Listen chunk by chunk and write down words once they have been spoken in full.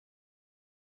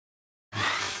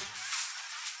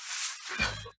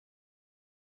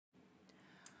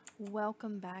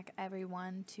Welcome back,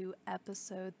 everyone, to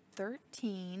episode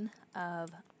 13 of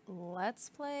Let's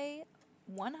Play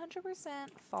 100%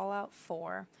 Fallout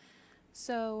 4.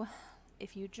 So,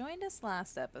 if you joined us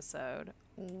last episode,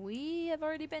 we have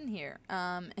already been here.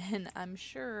 And I'm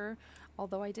sure,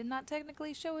 although I did not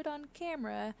technically show it on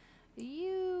camera,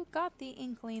 you got the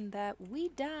inkling that we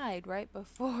died right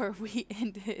before we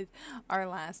ended our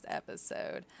last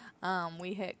episode.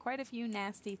 We hit quite a few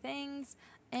nasty things,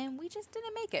 and we just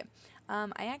didn't make it.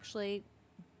 I actually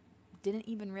didn't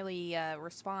even really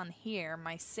respawn here.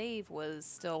 My save was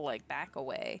still like back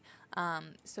away.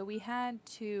 So we had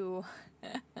to,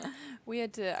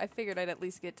 I figured I'd at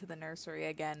least get to the nursery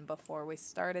again before we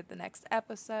started the next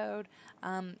episode.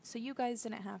 So you guys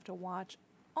didn't have to watch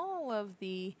all of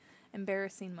the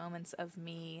embarrassing moments of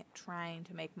me trying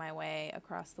to make my way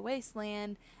across the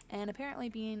wasteland and apparently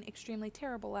being extremely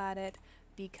terrible at it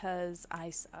because I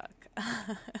suck.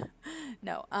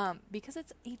 No, because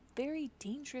it's a very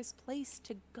dangerous place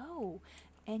to go,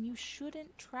 and you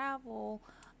shouldn't travel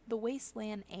the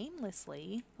wasteland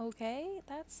aimlessly, okay?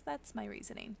 That's my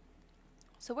reasoning.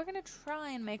 So we're gonna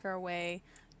try and make our way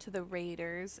to the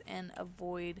raiders and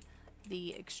avoid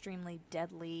the extremely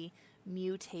deadly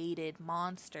mutated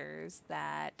monsters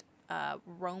that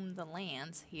roam the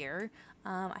lands here.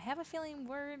 I have a feeling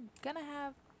we're gonna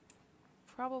have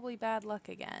probably bad luck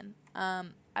again.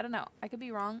 I don't know. I could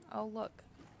be wrong. Oh, look.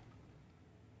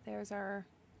 There's our,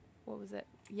 what was it?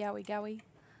 Yowie Gowie?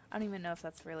 I don't even know if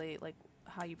that's really, like,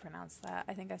 how you pronounce that.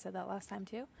 I think I said that last time,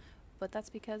 too. But that's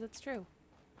because it's true.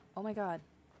 Oh my god.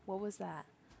 What was that?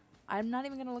 I'm not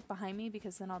even going to look behind me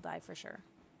because then I'll die for sure.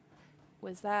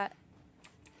 Was that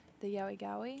the Yowie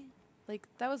Gowie? Like,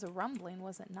 that was a rumbling,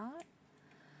 was it not?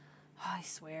 Oh, I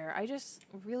swear, I just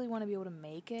really want to be able to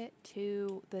make it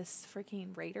to this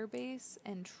freaking raider base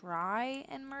and try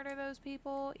and murder those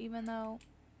people, even though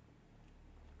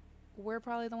we're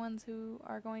probably the ones who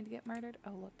are going to get murdered.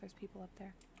 Oh, look, there's people up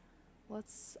there.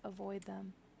 Let's avoid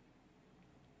them.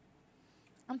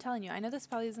 I'm telling you, I know this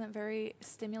probably isn't very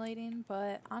stimulating,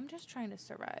 but I'm just trying to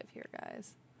survive here,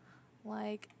 guys.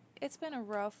 Like, it's been a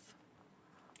rough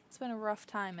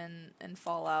time in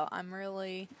Fallout. I'm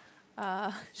really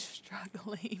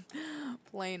struggling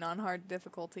playing on hard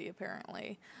difficulty,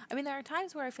 apparently. I mean, there are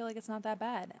times where I feel like it's not that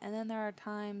bad, and then there are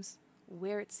times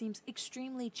where it seems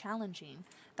extremely challenging.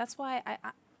 That's why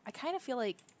I kind of feel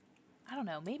like, I don't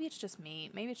know, maybe it's just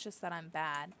me. Maybe it's just that I'm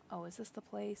bad. Oh, is this the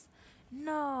place?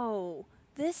 No!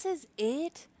 This is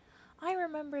it? I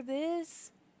remember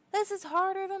this. This is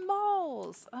harder than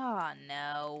balls. Oh,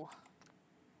 no.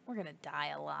 We're gonna die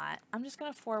a lot. I'm just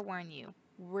gonna forewarn you.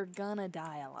 We're gonna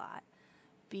die a lot.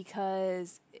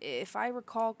 Because if I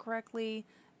recall correctly,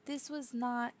 this was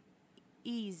not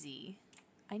easy.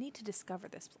 I need to discover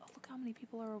this. Oh, look how many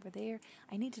people are over there.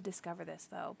 I need to discover this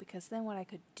though, because then what I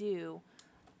could do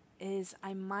is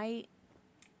I might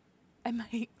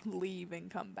leave and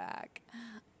come back.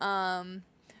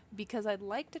 Because I'd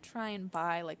like to try and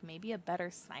buy like maybe a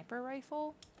better sniper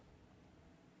rifle.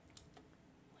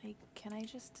 Like, can I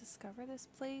just discover this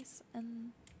place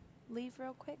and leave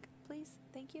real quick, please?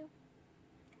 Thank you.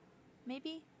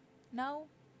 Maybe? No?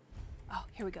 Oh,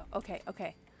 here we go. Okay,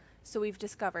 okay. So we've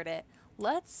discovered it.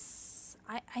 Let's...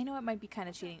 I know it might be kind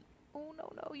of cheating. Oh,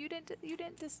 no, no. You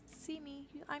didn't just see me.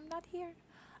 I'm not here.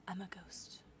 I'm a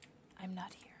ghost. I'm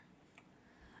not here.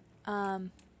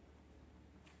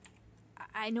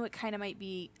 I know it kind of might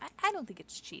be... I don't think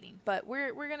it's cheating, but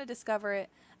we're going to discover it,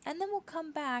 and then we'll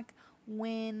come back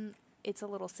when it's a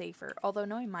little safer. Although,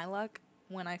 knowing my luck,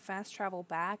 when I fast travel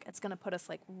back, it's going to put us,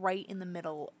 like, right in the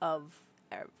middle of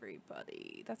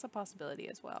everybody. That's a possibility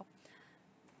as well.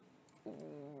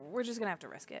 We're just going to have to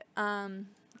risk it.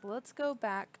 Let's go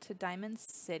back to Diamond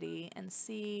City and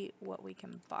see what we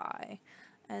can buy.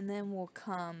 And then we'll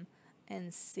come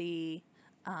and see,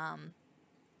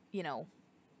 you know,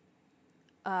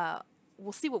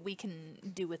 we'll see what we can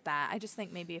do with that. I just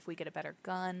think maybe if we get a better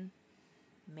gun,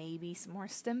 maybe some more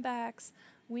stim backs,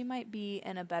 we might be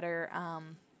in a better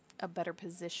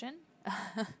position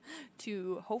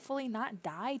to hopefully not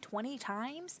die 20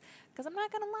 times. Because I'm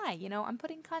not gonna lie, you know, I'm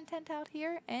putting content out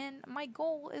here, and my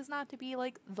goal is not to be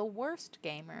like the worst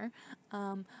gamer.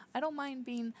 I don't mind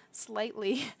being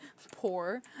slightly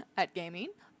poor at gaming,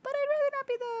 but I'd rather not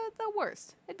be the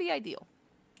worst. It'd be ideal.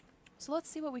 So let's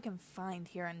see what we can find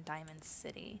here in Diamond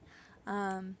City.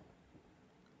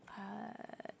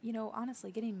 You know,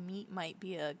 honestly, getting meat might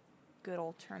be a good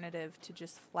alternative to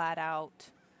just flat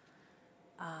out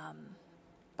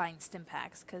buying stim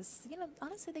packs, because, you know,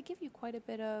 honestly, they give you quite a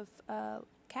bit of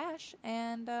cash,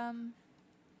 and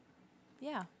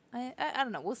yeah, I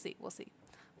don't know. We'll see.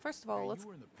 First of all, Hey, let's... you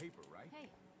were in the paper, right? Hey,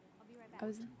 I'll be right back. I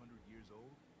was... 200 years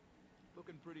old?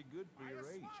 Looking pretty good for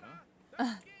your age,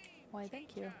 huh? Why,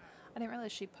 thank you. I didn't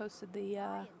realize she posted the,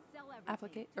 Buy and sell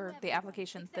everything to the everyone,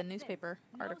 application, the except newspaper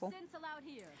cents. article. No cents allowed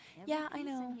here. Yeah, I Every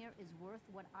piece know. in here is worth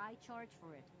what I charge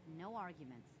for it. No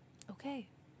arguments. Okay,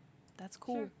 that's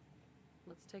cool. Sure.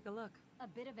 Let's take a look. A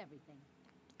bit of everything.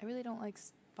 I really don't like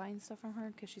buying stuff from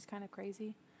her because she's kind of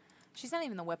crazy. She's not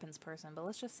even the weapons person, but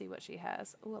let's just see what she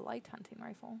has. Oh, a light hunting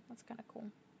rifle. That's kind of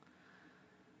cool.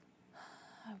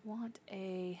 I want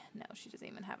a... No, she doesn't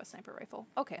even have a sniper rifle.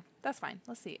 Okay, that's fine.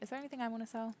 Let's see. Is there anything I want to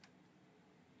sell?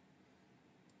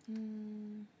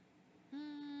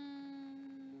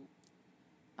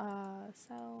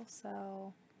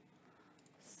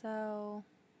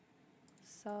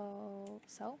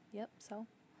 Sell. Yep, sell.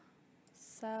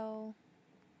 Sell.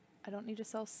 I don't need to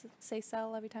say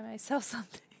sell every time I sell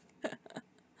something.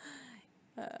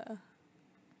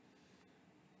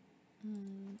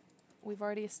 We've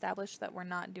already established that we're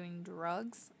not doing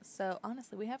drugs, so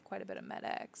honestly, we have quite a bit of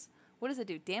Med-X. What does it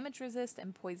do? Damage resist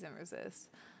and poison resist.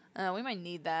 We might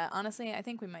need that. Honestly, I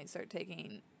think we might start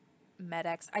taking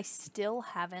Med-X. I still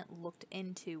haven't looked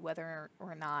into whether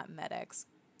or not Med-X,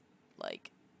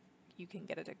 like, you can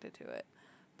get addicted to it.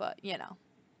 But, you know.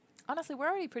 Honestly, we're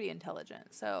already pretty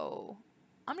intelligent, so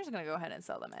I'm just going to go ahead and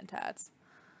sell the Mentats.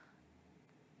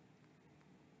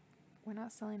 We're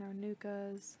not selling our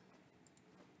Nukas.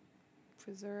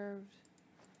 Preserved.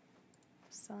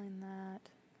 Selling that.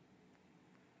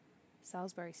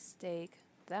 Salisbury steak.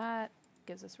 That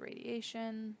gives us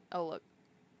radiation. Oh, look.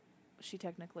 She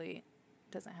technically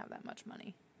doesn't have that much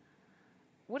money.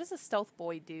 What does a stealth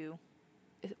boy do?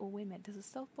 Oh, wait a minute. Does a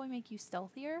stealth boy make you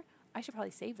stealthier? I should probably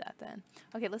save that then.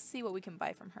 Okay, let's see what we can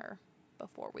buy from her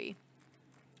before we...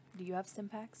 Do you have stim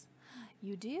packs?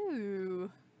 You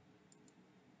do.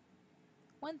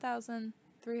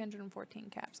 1,314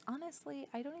 caps. Honestly,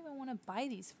 I don't even want to buy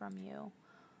these from you.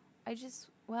 I just...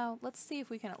 Well, let's see if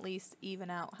we can at least even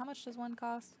out. How much does one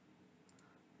cost?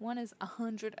 One is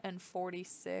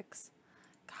 146.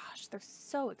 Gosh, they're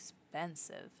so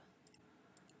expensive.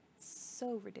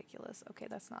 So ridiculous. Okay,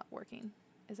 that's not working.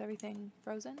 Is everything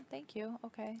frozen? Thank you.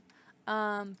 Okay.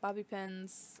 Bobby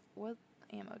pins. What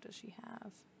ammo does she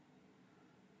have?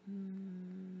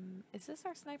 Is this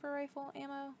our sniper rifle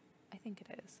ammo? I think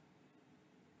it is.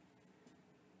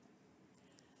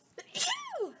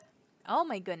 Oh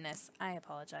my goodness. I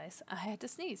apologize. I had to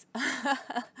sneeze. No,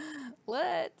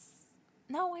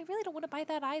 I really don't want to buy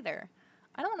that either.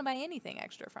 I don't want to buy anything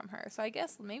extra from her. So I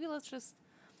guess maybe let's just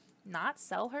not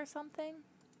sell her something.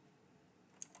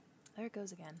 There it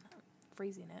goes again. I'm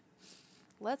freezing it.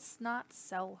 Let's not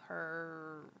sell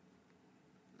her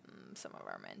some of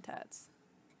our Mentats.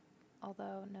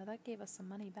 Although, no, that gave us some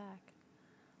money back.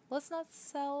 Let's not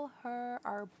sell her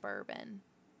our bourbon.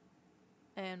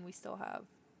 And we still have...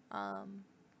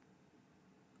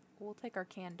 we'll take our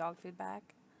canned dog food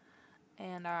back.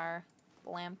 And our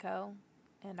Blamco.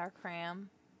 And our cram.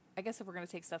 I guess if we're going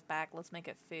to take stuff back, let's make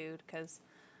it food. Because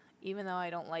even though I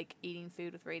don't like eating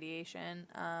food with radiation,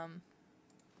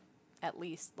 at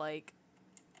least, like,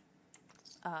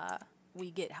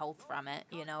 we get health from it.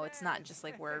 You know, it's not just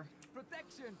like we're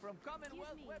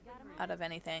out of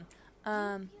anything.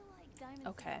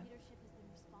 Okay.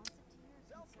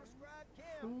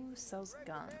 Who sells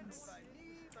guns?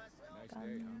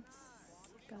 Guns.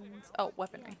 Oh,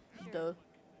 weaponry. Duh.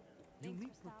 You need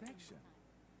protection.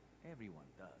 Everyone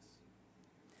does.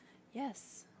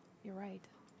 Yes, you're right.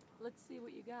 Let's see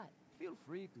what you got. Feel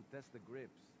free to test the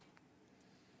grips.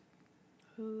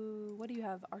 What do you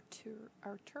have?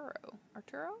 Arturo.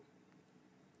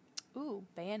 Ooh,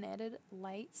 bayoneted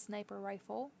light sniper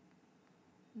rifle.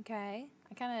 Okay.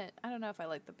 I don't know if I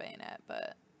like the bayonet,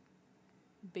 but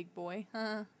big boy.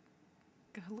 Huh.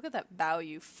 God, look at that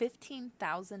value.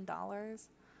 $15,000.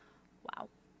 Wow.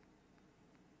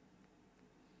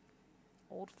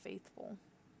 Old Faithful.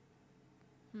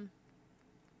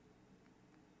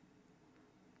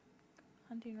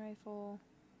 Hunting rifle.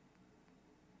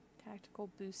 Tactical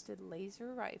boosted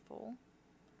laser rifle.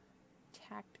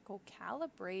 Tactical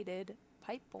calibrated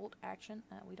pipe bolt action.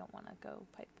 We don't want to go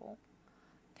pipe bolt.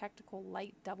 Tactical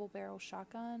light double barrel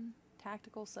shotgun.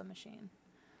 Tactical submachine.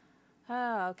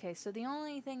 Okay, so the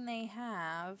only thing they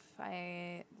have,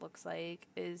 looks like,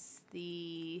 is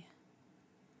the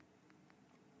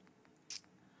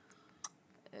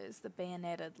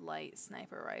bayoneted light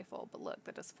sniper rifle. But look,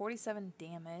 that does 47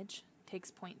 damage,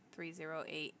 takes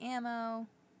 .308 ammo,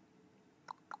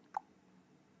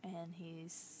 and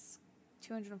he's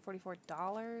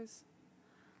 $244.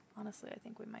 Honestly, I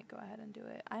think we might go ahead and do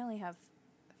it. I only have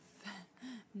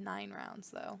 9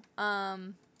 rounds though.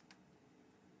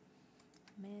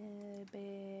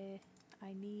 Maybe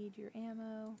I need your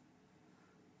ammo.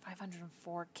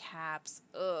 504 caps.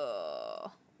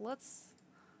 Ugh. Let's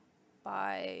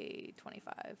buy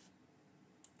 25.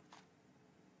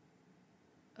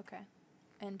 Okay.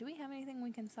 And do we have anything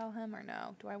we can sell him or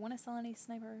no? Do I want to sell any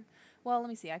sniper? Well, let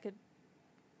me see. I could...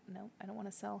 No, I don't want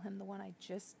to sell him the one I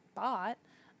just bought.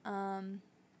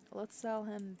 Let's sell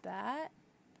him that.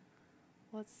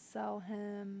 Let's sell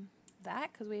him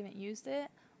that because we haven't used it.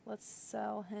 Let's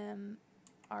sell him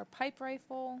our pipe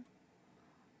rifle.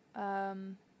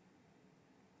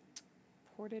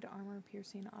 Ported armor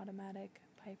piercing automatic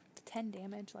pipe. 10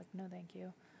 damage. Like, no thank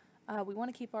you. We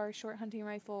want to keep our short hunting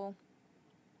rifle.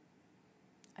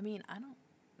 I mean, I don't...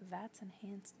 That's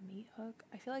enhanced meat hook.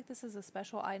 I feel like this is a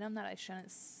special item that I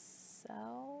shouldn't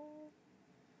sell.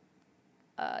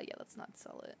 Yeah, let's not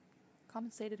sell it.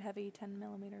 Compensated heavy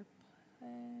 10mm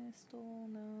pistol.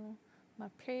 No. My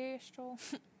pistol.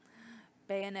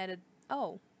 Bayoneted.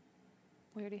 Oh.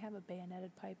 We already have a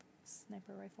bayoneted pipe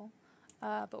sniper rifle.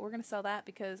 But we're going to sell that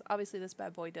because obviously this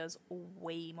bad boy does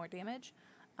way more damage.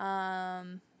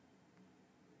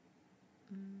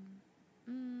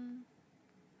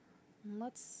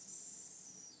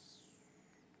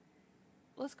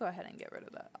 Let's go ahead and get rid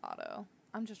of that auto.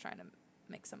 I'm just trying to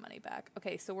make some money back.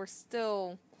 Okay, so we're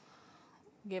still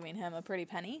giving him a pretty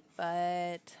penny,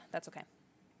 but that's okay.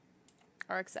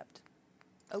 Or accept.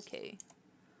 Okay.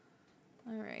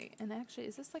 Alright, and actually,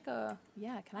 is this like a...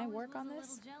 Yeah, can I work on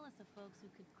this?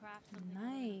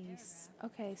 Nice.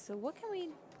 Okay, so what can we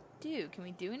do? Can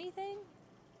we do anything?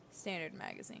 Standard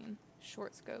magazine.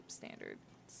 Short scope, standard.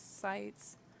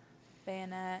 Sights.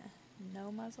 Bayonet.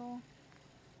 No muzzle.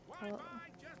 Well,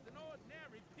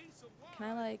 can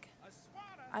I like...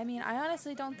 I mean, I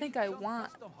honestly don't think I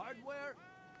want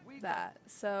that,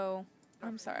 so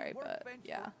I'm sorry, but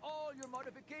yeah. All your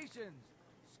modifications,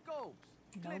 scopes,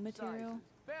 No material.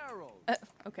 barrels.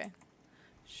 Okay.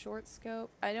 Short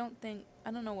scope. I don't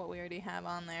know what we already have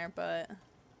on there, but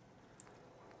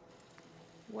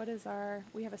what is our...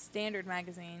 We have a standard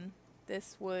magazine.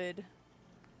 This would...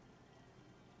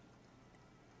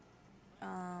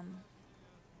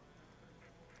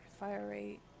 Fire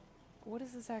rate. What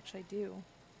does this actually do?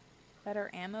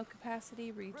 Better ammo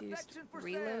capacity, reduced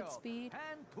reload speed.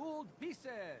 Hand-tooled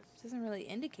pieces. Doesn't really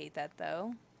indicate that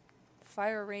though.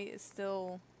 Fire rate is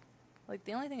still... Like,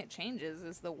 the only thing it changes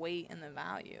is the weight and the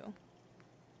value.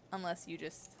 Unless you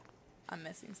just... I'm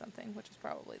missing something, which is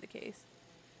probably the case.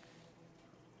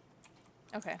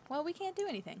 Okay, well, we can't do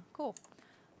anything. Cool.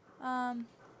 Well,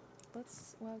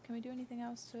 can we do anything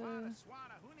else to...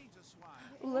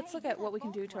 Ooh, let's look at what we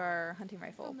can do to our hunting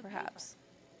rifle, perhaps.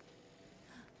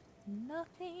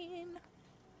 Nothing.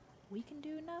 We can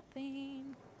do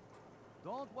nothing.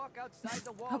 Don't walk outside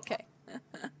the wall. Okay.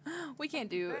 We can't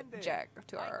do jack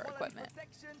to our equipment.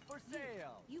 Protection for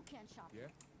sale. You can't shop. Yeah?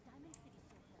 Diamond City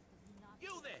Surplus does not.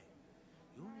 You there!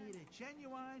 You need a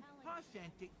genuine,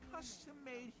 authentic,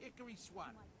 custom-made hickory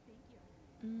swatter.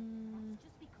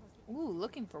 Just because the Ooh,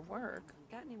 looking for work.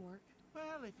 Got any work?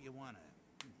 Well, if you want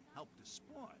to help the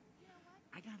sport,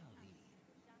 I got a lead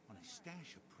on a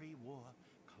stash of pre-war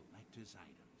collector's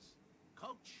items.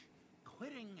 Coach,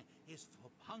 quitting his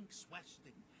for punks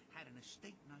Weston had an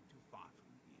estate not too far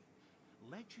from here.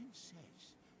 Legend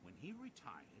says when he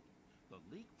retired, the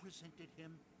league presented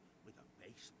him with a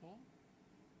baseball,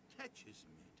 catcher's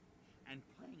mitt, and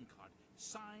playing card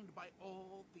signed by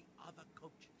all the other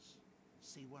coaches.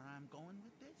 See where I'm going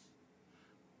with this?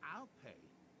 I'll pay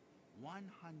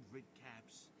 100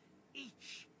 caps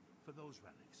each for those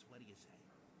relics. What do you say?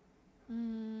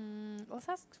 Let's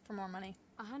ask for more money.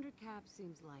 100 caps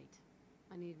seems light.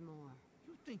 I need more.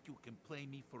 You think you can play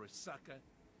me for a sucker?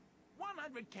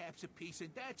 100 caps apiece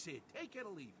and that's it. Take it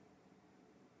or leave it.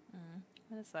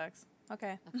 That sucks.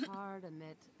 Okay. A card, a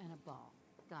mitt, and a ball.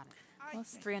 Got it. Well,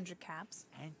 it's 300 caps.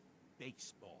 And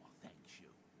baseball, thanks you.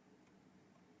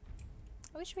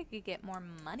 I wish we could get more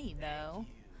money, though.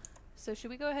 So should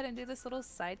we go ahead and do this little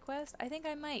side quest? I think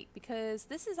I might, because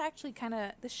this is actually kind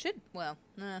of... This should... Well,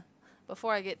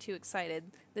 before I get too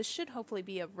excited, this should hopefully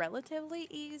be a relatively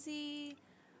easy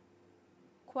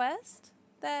quest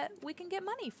that we can get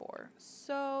money for.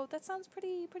 So that sounds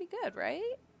pretty good,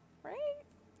 right? Right?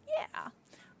 Yeah.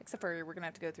 Except for we're going to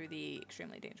have to go through the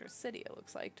extremely dangerous city, it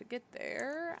looks like, to get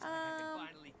there. I can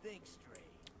finally think straight.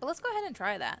 But let's go ahead and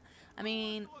try that. I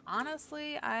mean,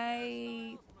 honestly,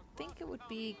 I think it would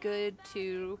be good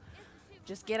to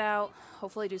just get out,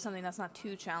 hopefully do something that's not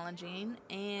too challenging,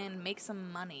 and make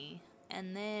some money.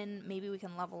 And then maybe we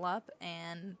can level up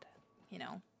and, you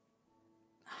know,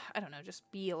 I don't know, just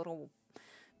be a little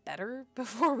better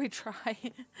before we try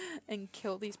and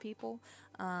kill these people.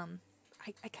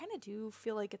 I kind of do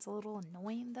feel like it's a little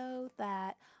annoying, though,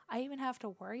 that I even have to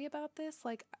worry about this.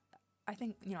 Like, I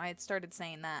think, I had started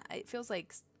saying that. It feels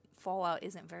like Fallout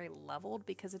isn't very leveled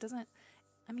because it doesn't.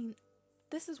 I mean,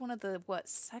 this is one of the,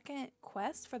 second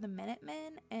quests for the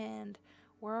Minutemen, and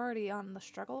we're already on the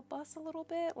struggle bus a little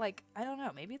bit. Like, I don't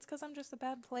know. Maybe it's because I'm just a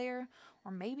bad player,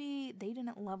 or maybe they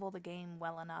didn't level the game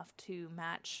well enough to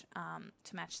match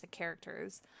the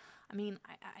characters. I mean,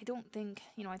 I don't think,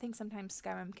 I think sometimes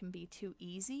Skyrim can be too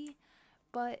easy,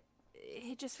 but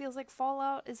it just feels like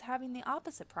Fallout is having the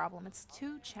opposite problem. It's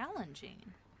too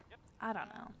challenging. I don't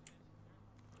know.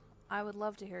 I would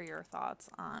love to hear your thoughts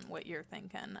on what you're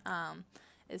thinking.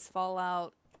 Is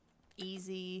Fallout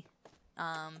easy?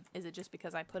 Is it just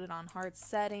because I put it on hard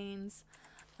settings?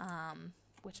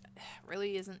 Which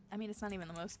really isn't, I mean, it's not even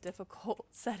the most difficult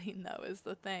setting, though, is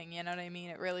the thing. You know what I mean?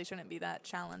 It really shouldn't be that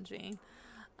challenging.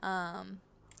 I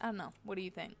don't know. What do you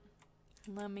think?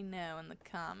 Let me know in the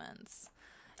comments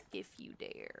if you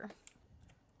dare.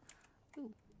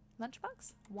 Ooh,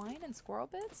 lunchbox? Wine and squirrel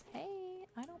bits? Hey,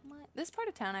 I don't mind. This part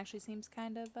of town actually seems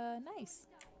kind of nice.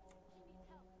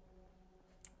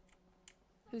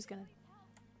 Who's gonna...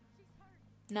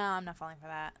 No, I'm not falling for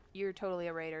that. You're totally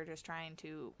a raider just trying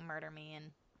to murder me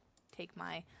and take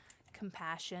my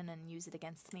compassion and use it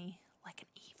against me like an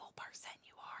evil person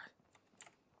you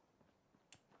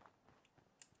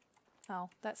are. Oh,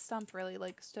 that stump really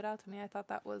like stood out to me. I thought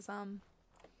that was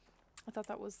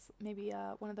maybe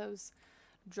one of those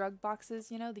drug boxes,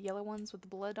 the yellow ones with the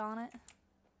blood on it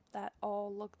that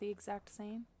all look the exact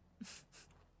same.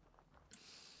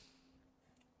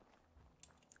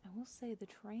 I will say the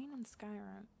terrain in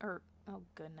Skyrim, oh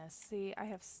goodness, see, I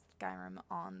have Skyrim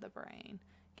on the brain.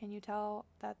 Can you tell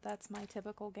that that's my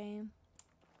typical game?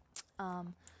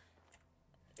 The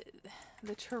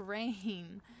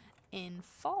terrain in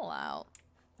Fallout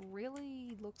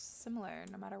really looks similar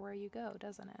no matter where you go,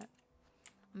 doesn't it?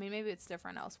 I mean, maybe it's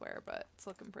different elsewhere, but it's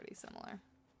looking pretty similar.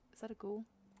 Is that a ghoul?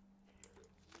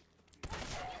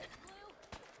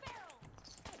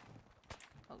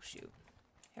 Oh shoot.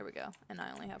 Here we go. And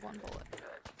I only have one bullet.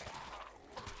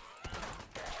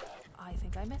 I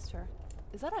think I missed her.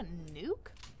 Is that a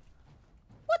nuke?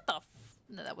 What the f...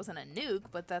 No, that wasn't a nuke,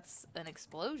 but that's an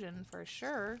explosion for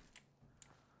sure.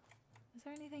 Is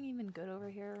there anything even good over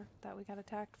here that we got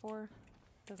attacked for?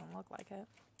 Doesn't look like it.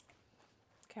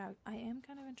 Okay, I am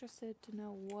kind of interested to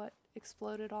know what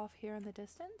exploded off here in the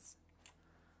distance.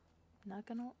 Not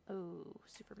gonna... Oh,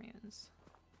 super mutants.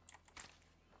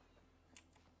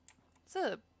 It's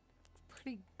a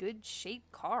pretty good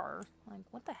shaped car.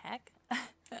 Like, what the heck?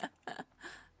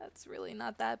 That's really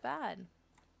not that bad.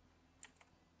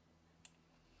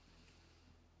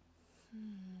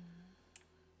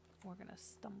 We're gonna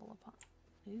stumble upon...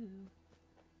 Ooh.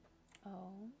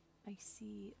 Oh, I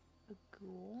see a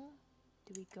ghoul.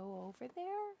 Do we go over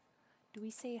there? Do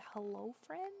we say hello,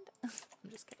 friend? I'm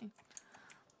just kidding.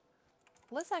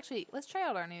 Let's try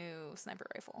out our new sniper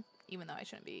rifle. Even though I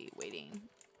shouldn't be wasting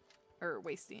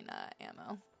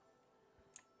ammo.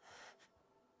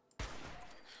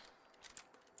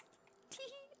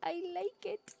 I like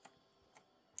it.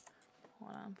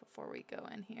 Hold on before we go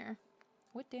in here.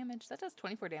 What damage? That does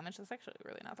 24 damage. That's actually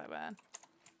really not that bad.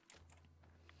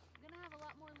 We're gonna have a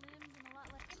lot more limbs and a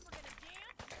lot less. And we're gonna dance.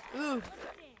 Ooh.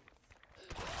 Let's dance.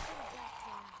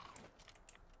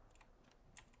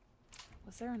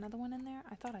 Was there another one in there?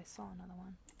 I thought I saw another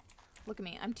one. Look at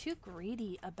me. I'm too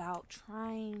greedy about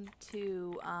trying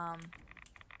to,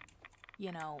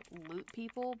 loot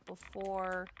people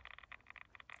before...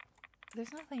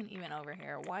 There's nothing even over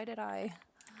here. Why did I...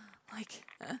 Like,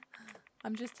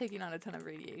 I'm just taking on a ton of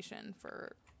radiation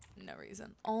for no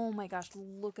reason. Oh my gosh,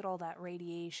 look at all that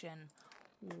radiation.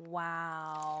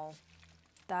 Wow.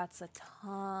 That's a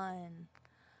ton.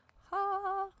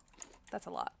 Ha! That's a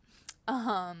lot.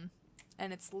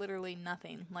 And it's literally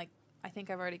nothing. Like, I think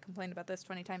I've already complained about this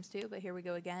 20 times too, but here we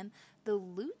go again. The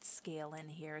loot scale in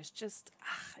here is just,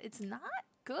 it's not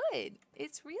good.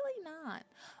 It's really not.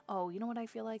 Oh, you know what I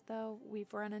feel like though?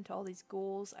 We've run into all these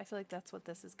ghouls. I feel like that's what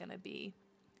this is going to be.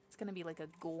 It's going to be like a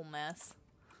ghoul mess.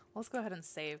 Let's go ahead and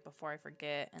save before I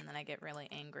forget, and then I get really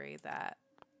angry that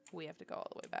we have to go all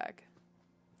the way back.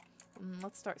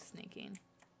 Let's start sneaking.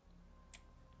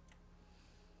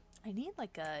 I need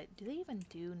like a... Do they even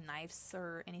do knives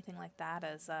or anything like that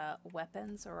as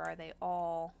weapons, or are they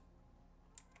all...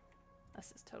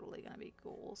 This is totally going to be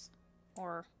ghouls.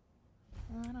 Or...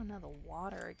 Well, I don't know, the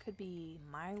water. It could be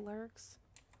Mylurks.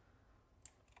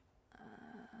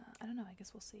 I don't know, I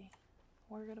guess we'll see.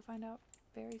 We're going to find out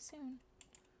very soon.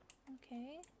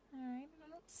 Okay. Alright. I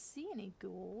don't see any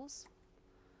ghouls.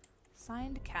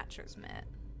 Signed catcher's mitt.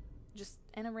 Just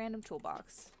in a random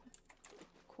toolbox.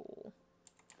 Cool.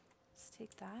 Let's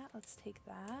take that. Let's take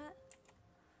that.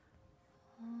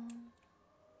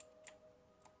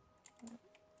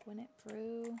 Win it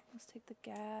through. Let's take the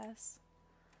gas.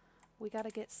 We gotta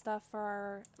get stuff for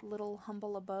our little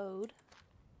humble abode.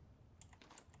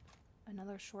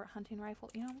 Another short hunting rifle.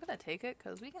 You know, I'm gonna take it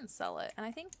because we can sell it. And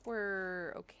I think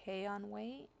we're okay on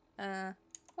weight.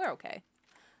 We're okay.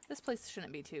 This place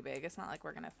shouldn't be too big. It's not like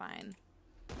we're gonna find...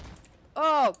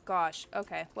 Oh, gosh.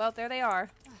 Okay. Well, there they are.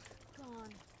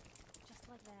 Gone. Just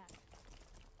like that.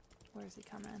 Where is he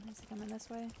coming? Is he coming this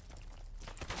way?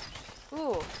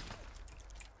 Ooh.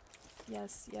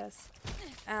 Yes, yes.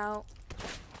 Ow.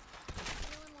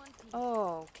 Killing one piece.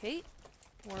 Oh, Kate.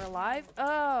 We're alive.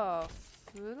 Oh.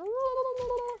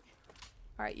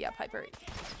 Alright, yeah, Piper.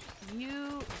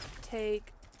 You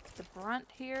take the brunt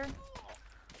here.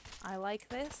 I like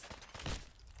this.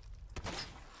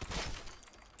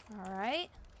 Alright.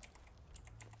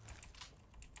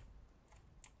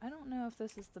 I don't know if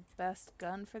this is the best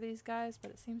gun for these guys,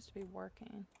 but it seems to be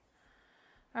working.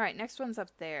 Alright, next one's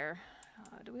up there.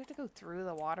 Do we have to go through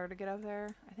the water to get up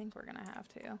there? I think we're gonna have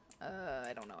to.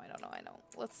 I don't know.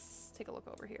 Let's take a look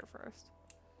over here first.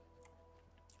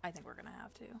 I think we're gonna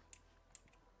have to.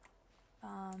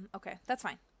 Okay, that's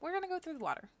fine. We're gonna go through the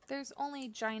water. There's only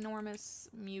ginormous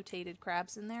mutated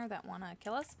crabs in there that wanna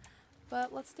kill us,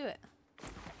 but let's do it.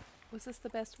 Was this the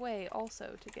best way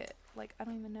also to get, like, I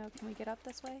don't even know, can we get up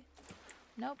this way?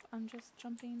 Nope, I'm just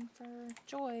jumping for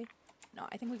joy. No,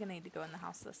 I think we're gonna need to go in the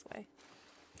house this way.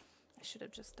 I should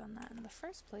have just done that in the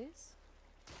first place.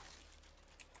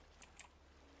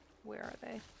 Where are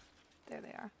they? There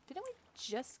they are. Didn't we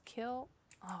just kill?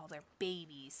 Oh, they're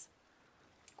babies.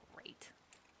 Great.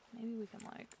 Maybe we can,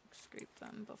 like, scrape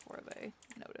them before they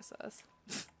notice us.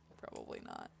 Probably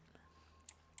not.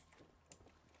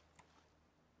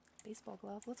 Baseball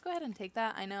glove. Let's go ahead and take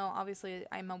that. I know, obviously,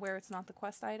 I'm aware it's not the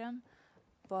quest item,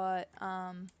 but,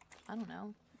 I don't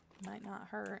know. Might not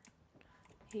hurt.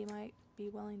 He might be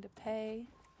willing to pay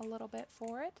a little bit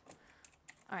for it.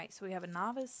 Alright, so we have a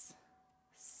novice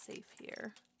safe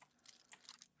here.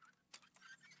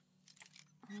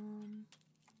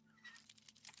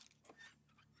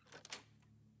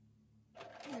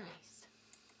 Nice.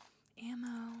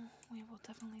 Ammo. We will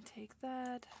definitely take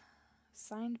that.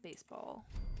 Signed baseball.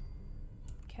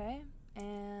 Okay.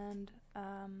 And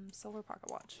silver pocket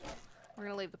watch. We're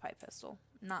gonna leave the pipe pistol.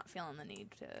 Not feeling the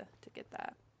need to get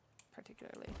that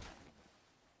particularly.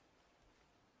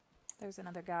 There's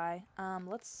another guy.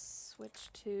 Let's switch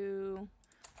to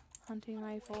hunting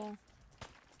rifle.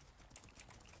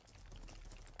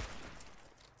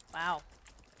 Wow.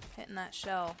 Hitting that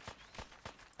shell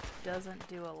doesn't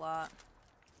do a lot.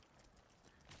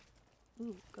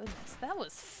 Ooh, goodness. That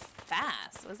was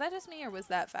fast. Was that just me or was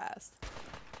that fast?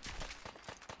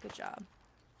 Good job.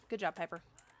 Good job, Piper.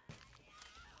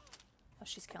 Oh,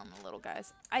 she's killing the little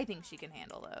guys. I think she can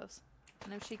handle those.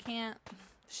 And if she can't,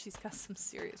 she's got some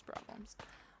serious problems.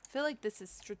 I feel like this is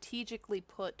strategically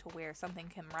put to where something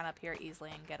can run up here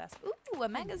easily and get us. Ooh, a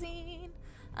magazine!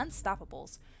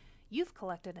 Unstoppables. You've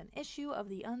collected an issue of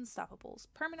the Unstoppables.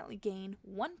 Permanently gain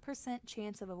 1%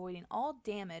 chance of avoiding all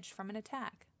damage from an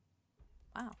attack.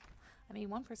 Wow. I mean,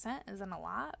 1% isn't a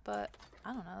lot, but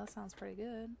I don't know. That sounds pretty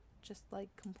good. Just like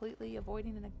completely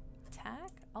avoiding an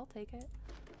attack? I'll take it.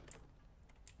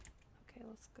 Okay,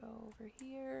 let's go over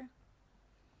here.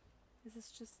 Is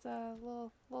this just a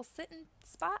little sitting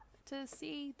spot to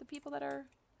see the people that are,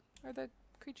 or the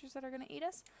creatures that are going to eat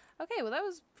us? Okay, well that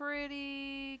was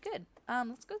pretty good.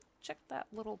 Let's go check that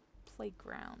little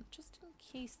playground, just in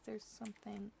case there's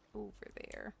something over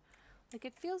there. Like,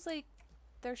 it feels like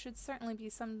there should certainly be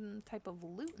some type of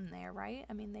loot in there, right?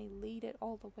 I mean, they laid it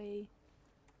all the way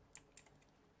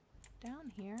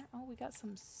down here. Oh, we got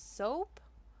some soap?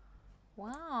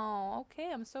 Wow,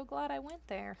 okay, I'm so glad I went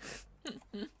there.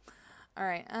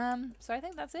 Alright, so I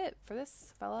think that's it for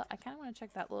this fella. I kind of want to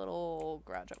check that little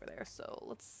garage over there, so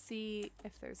let's see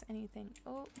if there's anything.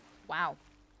 Oh, wow.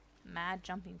 Mad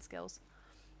jumping skills.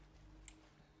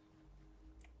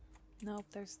 Nope,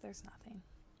 there's nothing.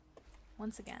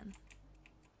 Once again.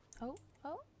 Oh,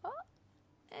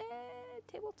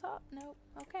 tabletop, nope.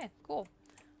 Okay, cool.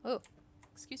 Oh,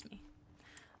 excuse me.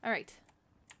 Alright.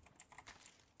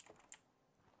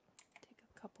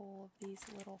 Couple of these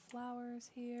little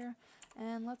flowers here,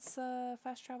 and let's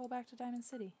fast travel back to Diamond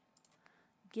City.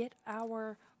 Get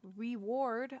our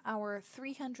reward, our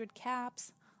 300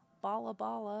 caps, bala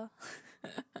bala.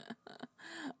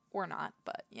 Or not,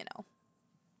 but you know.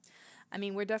 I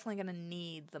mean, we're definitely going to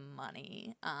need the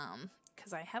money.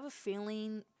 Because I have a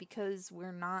feeling, because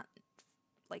we're not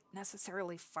like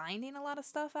necessarily finding a lot of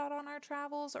stuff out on our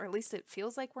travels, or at least it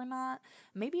feels like we're not.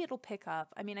 Maybe it'll pick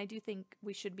up. I mean, I do think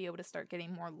we should be able to start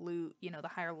getting more loot, you know, the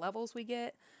higher levels we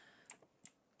get.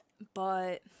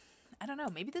 But I don't know,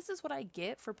 maybe this is what I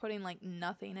get for putting like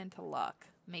nothing into luck.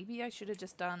 Maybe I should have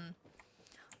just done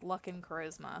luck and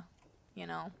charisma, you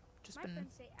know, just My been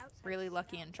friends say outside really the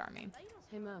lucky smell. and charming.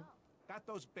 Hey, Mo. Got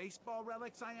those baseball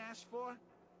relics I asked for?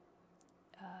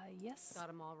 Yes. Got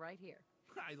 'em all right here.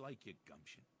 I like your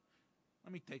gumption.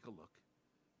 Let me take a look.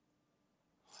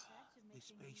 That should make This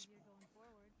things easier baseball. going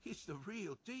forward. It's the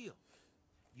real deal.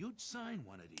 You'd sign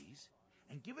one of these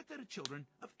and give it to the children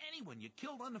of anyone you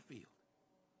killed on the field.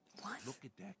 What? Look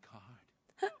at that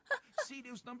card. See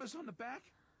those numbers on the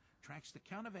back? Tracks the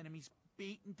count of enemies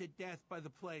beaten to death by the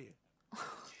player.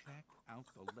 Check out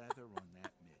the leather on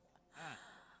that mitt.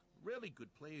 Really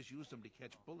good players use them to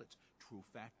catch bullets. True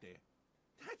fact there.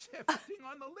 That's everything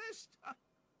on the list.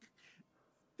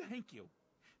 Thank you.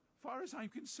 Far as I'm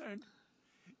concerned,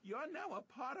 you're now a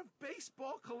part of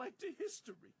baseball collector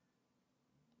history.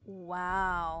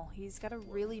 Wow, he's got a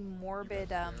really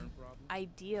morbid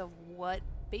idea of what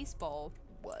baseball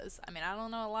was. I mean, I don't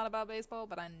know a lot about baseball,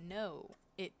 but I know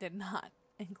it did not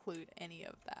include any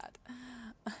of that.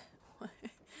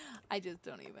 I just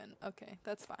don't even. Okay,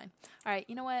 that's fine. All right,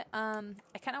 you know what? I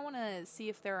kind of want to see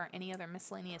if there are any other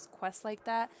miscellaneous quests like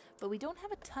that, but we don't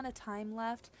have a ton of time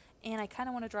left, and I kind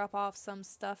of want to drop off some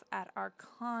stuff at our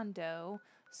condo.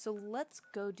 So let's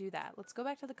go do that. Let's go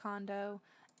back to the condo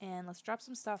and let's drop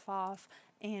some stuff off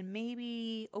and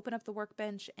maybe open up the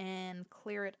workbench and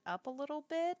clear it up a little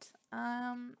bit.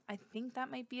 I think that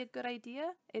might be a good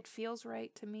idea. It feels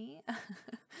right to me.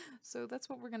 So that's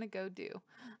what we're going to go do.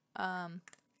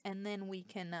 And then we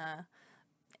can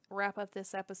wrap up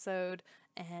this episode,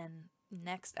 and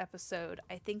next episode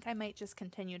I think I might just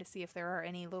continue to see if there are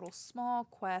any little small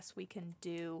quests we can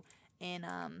do in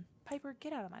Piper,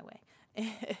 get out of my way,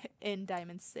 in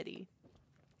Diamond City.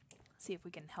 See if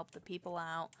we can help the people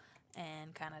out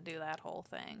and kind of do that whole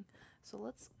thing. So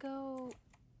let's go,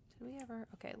 did we ever,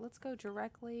 okay, let's go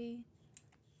directly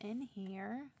in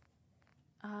here,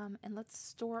 and let's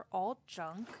store all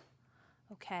junk.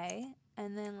 Okay,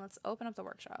 and then let's open up the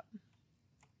workshop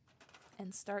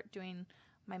and start doing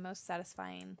my most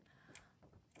satisfying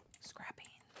scrapping.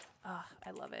 Ah,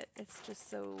 I love it. It's just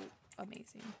so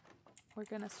amazing. We're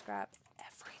gonna scrap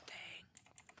everything.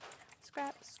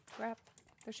 Scrap, scrap.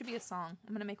 There should be a song.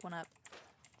 I'm gonna make one up.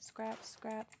 Scrap,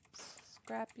 scrap,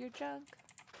 scrap your junk.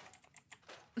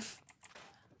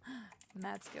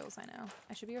 Mad skills, I know.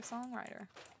 I should be a songwriter.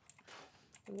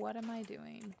 What am I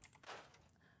doing?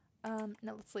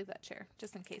 No, let's leave that chair,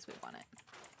 just in case we want it.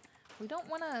 We don't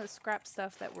want to scrap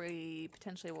stuff that we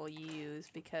potentially will use,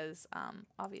 because,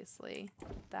 obviously,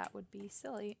 that would be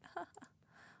silly.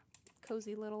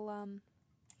 Cozy little,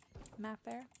 map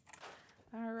there.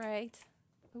 Alright.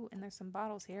 Ooh, and there's some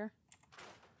bottles here.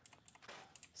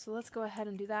 So let's go ahead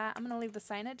and do that. I'm going to leave the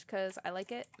signage, because I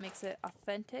like it. Makes it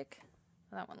authentic.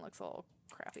 That one looks a little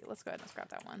crappy. Let's go ahead and scrap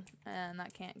that one. And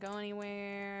that can't go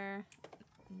anywhere.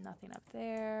 Nothing up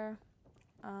there.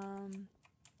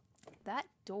 That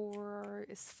door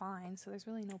is fine, so there's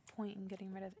really no point in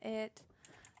getting rid of it.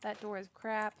 That door is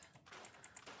crap.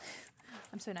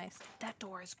 I'm so nice. That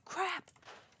door is crap!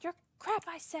 You're crap,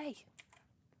 I say!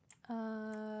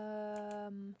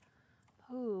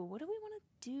 Ooh, what do we want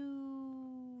to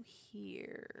do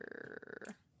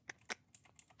here?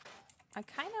 I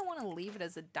kind of want to leave it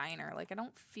as a diner. Like, I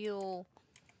don't feel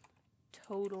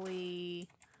totally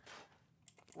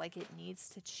like it needs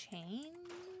to change.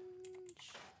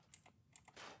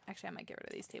 Actually, I might get rid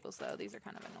of these tables, though. These are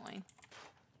kind of annoying.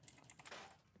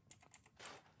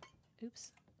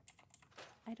 Oops.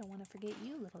 I don't want to forget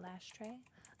you, little ashtray.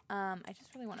 I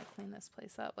just really want to clean this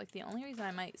place up. Like, the only reason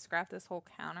I might scrap this whole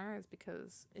counter is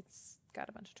because it's got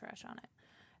a bunch of trash on it.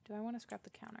 Do I want to scrap the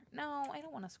counter? No, I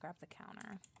don't want to scrap the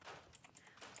counter.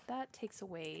 That takes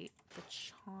away the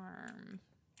charm.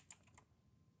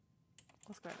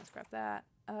 Let's go ahead and scrap that.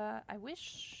 I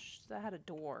wish that had a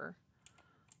door.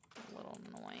 A little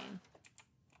annoying.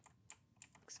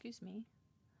 Excuse me.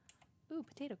 Ooh,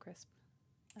 potato crisp.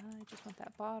 I just want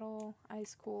that bottle.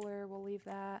 Ice cooler, we'll leave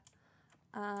that.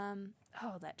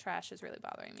 Oh, that trash is really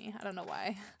bothering me. I don't know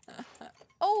why.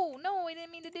 Oh, no, I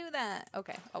didn't mean to do that.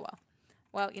 Okay, oh well.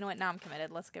 Well, you know what, now I'm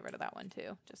committed. Let's get rid of that one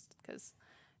too, just because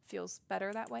it feels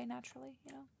better that way naturally,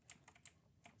 you know?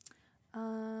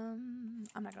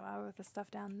 I'm not gonna bother with the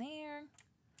stuff down there.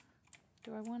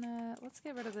 Do I wanna, let's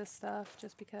get rid of this stuff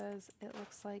just because it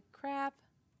looks like crap.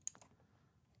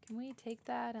 Can we take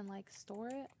that and like store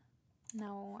it?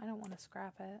 No, I don't want to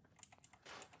scrap it.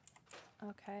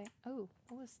 Okay. Oh,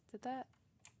 did that?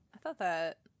 I thought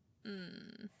that,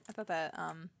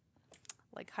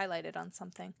 like highlighted on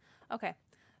something. Okay.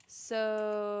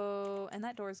 So, and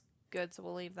that door's good, so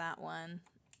we'll leave that one.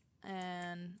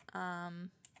 And,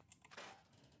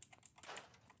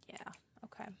 yeah,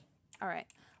 okay. All right.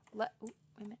 Ooh, wait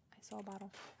a minute. I saw a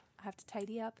bottle. I have to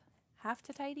tidy up.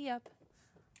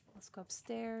 Let's go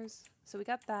upstairs. So we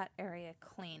got that area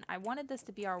clean. I wanted this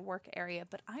to be our work area,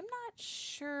 but I'm not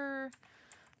sure.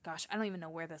 Gosh, I don't even know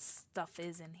where this stuff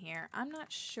is in here. I'm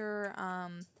not sure. Yeah,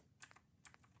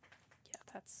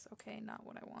 that's okay. Not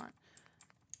what I want.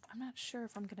 I'm not sure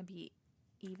if I'm going to be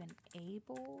even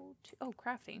able to. Oh,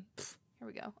 crafting. Pfft, here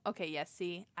we go. Okay, yes,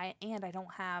 see. I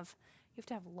don't have. You have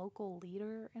to have local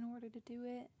leader in order to do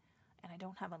it. And I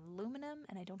don't have aluminum,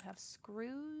 and I don't have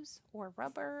screws or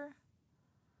rubber.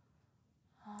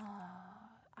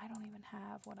 I don't even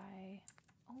have what I...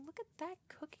 Oh, look at that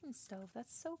cooking stove.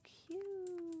 That's so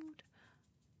cute.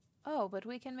 Oh, but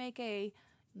we can make a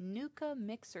Nuka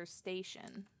mixer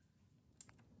station.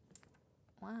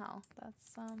 Wow,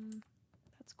 that's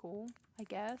cool, I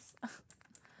guess.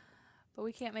 But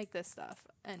we can't make this stuff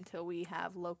until we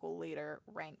have local leader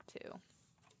rank 2.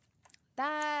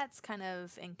 That's kind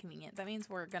of inconvenient. That means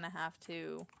we're gonna have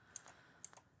to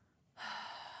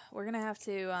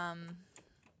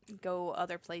go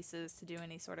other places to do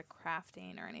any sort of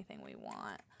crafting or anything we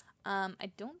want. I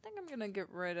don't think I'm gonna get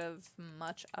rid of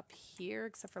much up here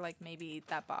except for like maybe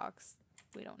that box.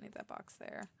 We don't need that box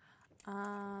there.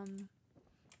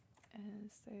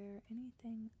 Is there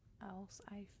anything else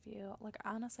I feel like?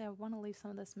 Honestly, I want to leave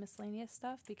some of this miscellaneous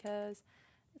stuff because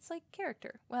it's like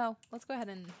character. Well, let's go ahead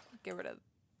and get rid of.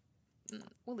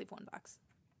 We'll leave one box.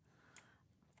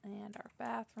 And our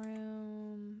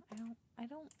bathroom.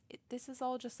 This is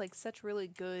all just like such really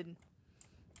good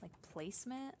like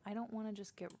placement. I don't want to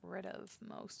just get rid of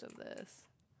most of this.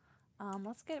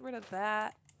 Let's get rid of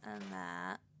that and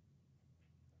that.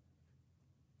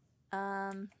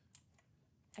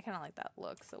 I kind of like that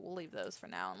look, so we'll leave those for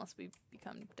now unless we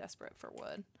become desperate for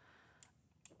wood.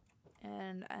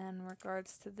 And in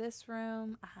regards to this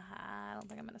room, I don't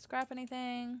think I'm going to scrap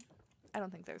anything. I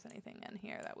don't think there's anything in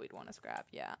here that we'd want to scrap.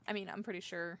 Yeah, I mean, I'm pretty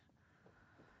sure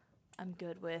I'm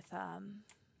good with, I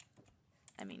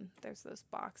mean, there's those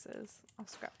boxes. I'll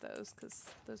scrap those because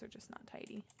those are just not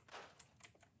tidy.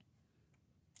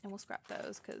 And we'll scrap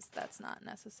those because that's not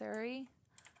necessary.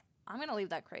 I'm going to leave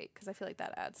that crate because I feel like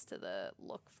that adds to the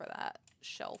look for that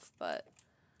shelf, but,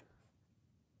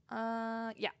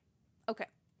 yeah, okay.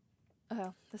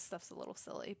 Oh, this stuff's a little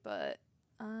silly, but,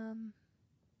 I'm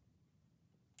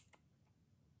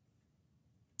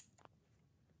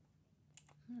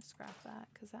going to scrap that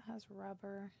because that has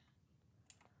rubber.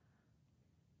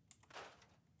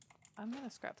 I'm going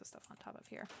to scrap the stuff on top of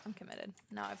here. I'm committed.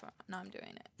 Now I'm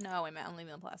doing it. No, wait a minute. I'm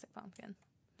leaving the plastic pumpkin.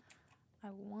 I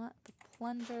want the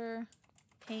plunger,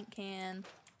 paint can.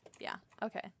 Yeah,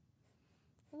 okay.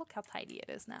 Look how tidy it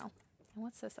is now. And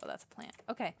what's this? Oh, that's a plant.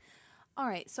 Okay. All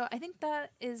right. So I think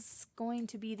that is going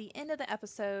to be the end of the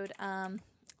episode.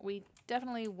 We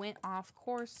definitely went off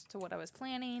course to what I was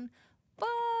planning, but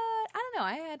I don't know.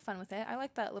 I had fun with it. I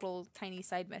like that little tiny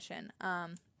side mission.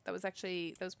 That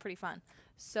was pretty fun.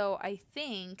 So I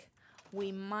think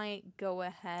we might go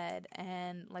ahead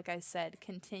and, like I said,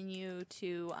 continue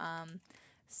to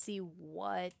see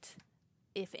what,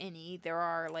 if any, there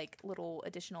are like little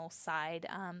additional side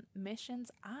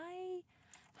missions. I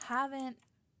haven't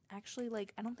actually,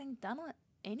 like, I don't think done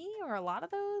any or a lot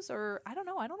of those, or I don't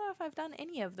know if I've done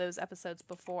any of those episodes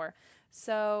before.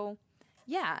 So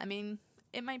yeah, I mean,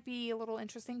 it might be a little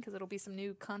interesting because it'll be some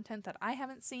new content that I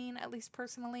haven't seen, at least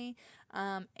personally,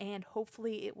 and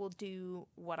hopefully it will do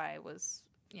what I was,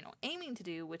 aiming to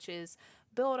do, which is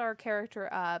build our character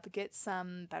up, get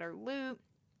some better loot,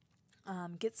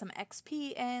 get some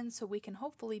XP in so we can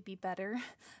hopefully be better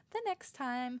the next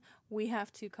time we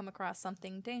have to come across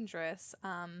something dangerous,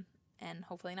 and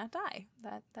hopefully not die.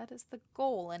 That is the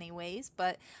goal anyways,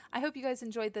 but I hope you guys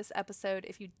enjoyed this episode.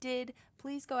 If you did,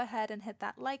 please go ahead and hit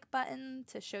that like button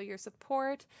to show your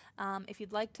support. If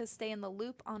you'd like to stay in the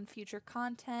loop on future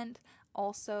content,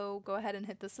 also go ahead and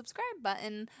hit the subscribe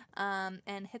button,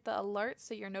 and hit the alert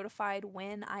so you're notified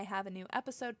when I have a new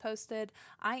episode posted.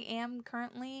 I am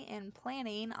currently and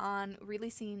planning on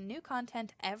releasing new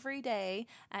content every day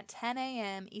at 10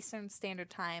 a.m. Eastern Standard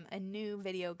Time. A new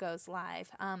video goes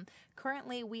live.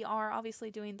 Currently, we are obviously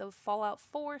doing the Fallout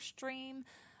 4 stream.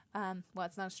 Well,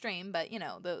 it's not a stream, but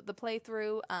the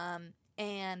playthrough.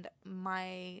 And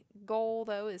my goal,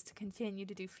 though, is to continue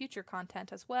to do future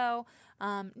content as well.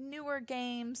 Newer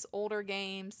games, older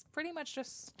games, pretty much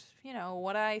just,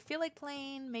 what I feel like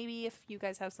playing. Maybe if you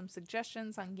guys have some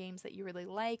suggestions on games that you really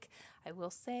like. I will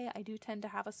say I do tend to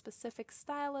have a specific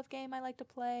style of game I like to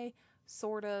play,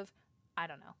 sort of. I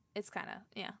don't know. It's kind of,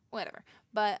 yeah, whatever.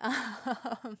 But,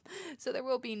 so there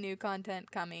will be new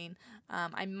content coming.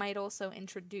 I might also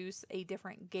introduce a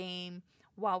different game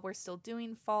while we're still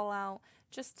doing Fallout,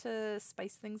 just to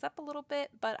spice things up a little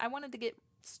bit. But I wanted to get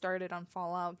started on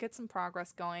Fallout, get some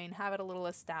progress going, have it a little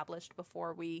established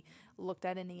before we looked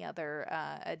at any other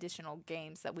additional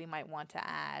games that we might want to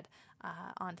add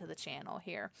onto the channel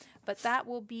here. But that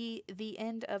will be the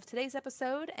end of today's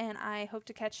episode, and I hope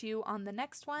to catch you on the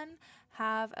next one.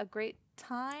 Have a great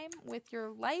time with your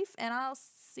life, and I'll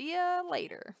see you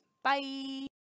later. Bye!